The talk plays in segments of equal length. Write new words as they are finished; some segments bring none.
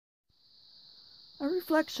Our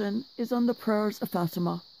reflection is on the prayers of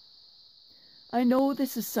Fatima. I know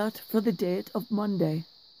this is set for the date of Monday,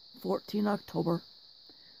 14 October,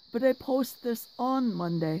 but I post this on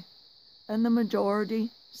Monday, and the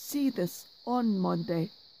majority see this on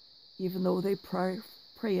Monday, even though they pray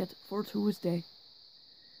it for Tuesday.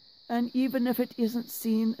 And even if it isn't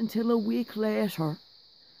seen until a week later,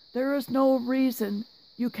 there is no reason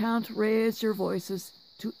you can't raise your voices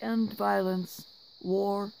to end violence,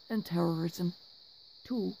 war, and terrorism.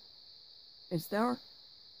 Too, is there?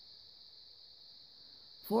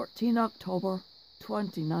 14 October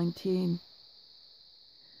 2019.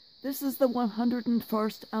 This is the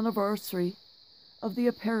 101st anniversary of the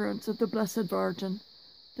appearance of the Blessed Virgin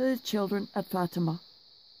to the children at Fatima.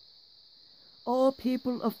 All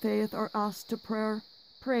people of faith are asked to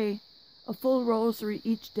pray a full rosary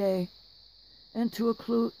each day, and to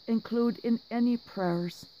include in any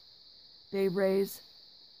prayers they raise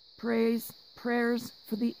prayers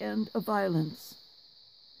for the end of violence,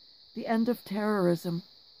 the end of terrorism,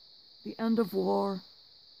 the end of war,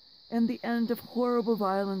 and the end of horrible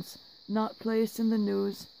violence not placed in the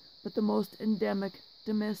news, but the most endemic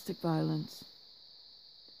domestic violence.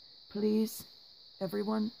 Please,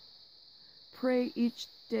 everyone, pray each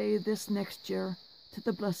day this next year to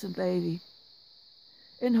the Blessed Lady,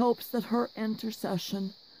 in hopes that her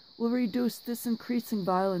intercession will reduce this increasing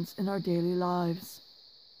violence in our daily lives.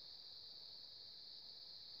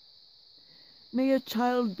 May a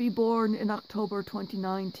child be born in October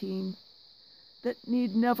 2019 that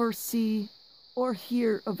need never see or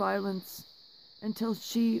hear of violence until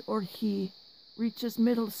she or he reaches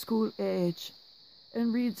middle school age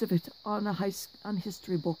and reads of it on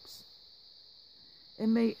history books.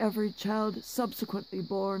 And may every child subsequently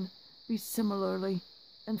born be similarly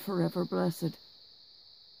and forever blessed.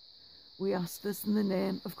 We ask this in the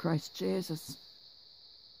name of Christ Jesus.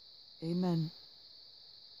 Amen.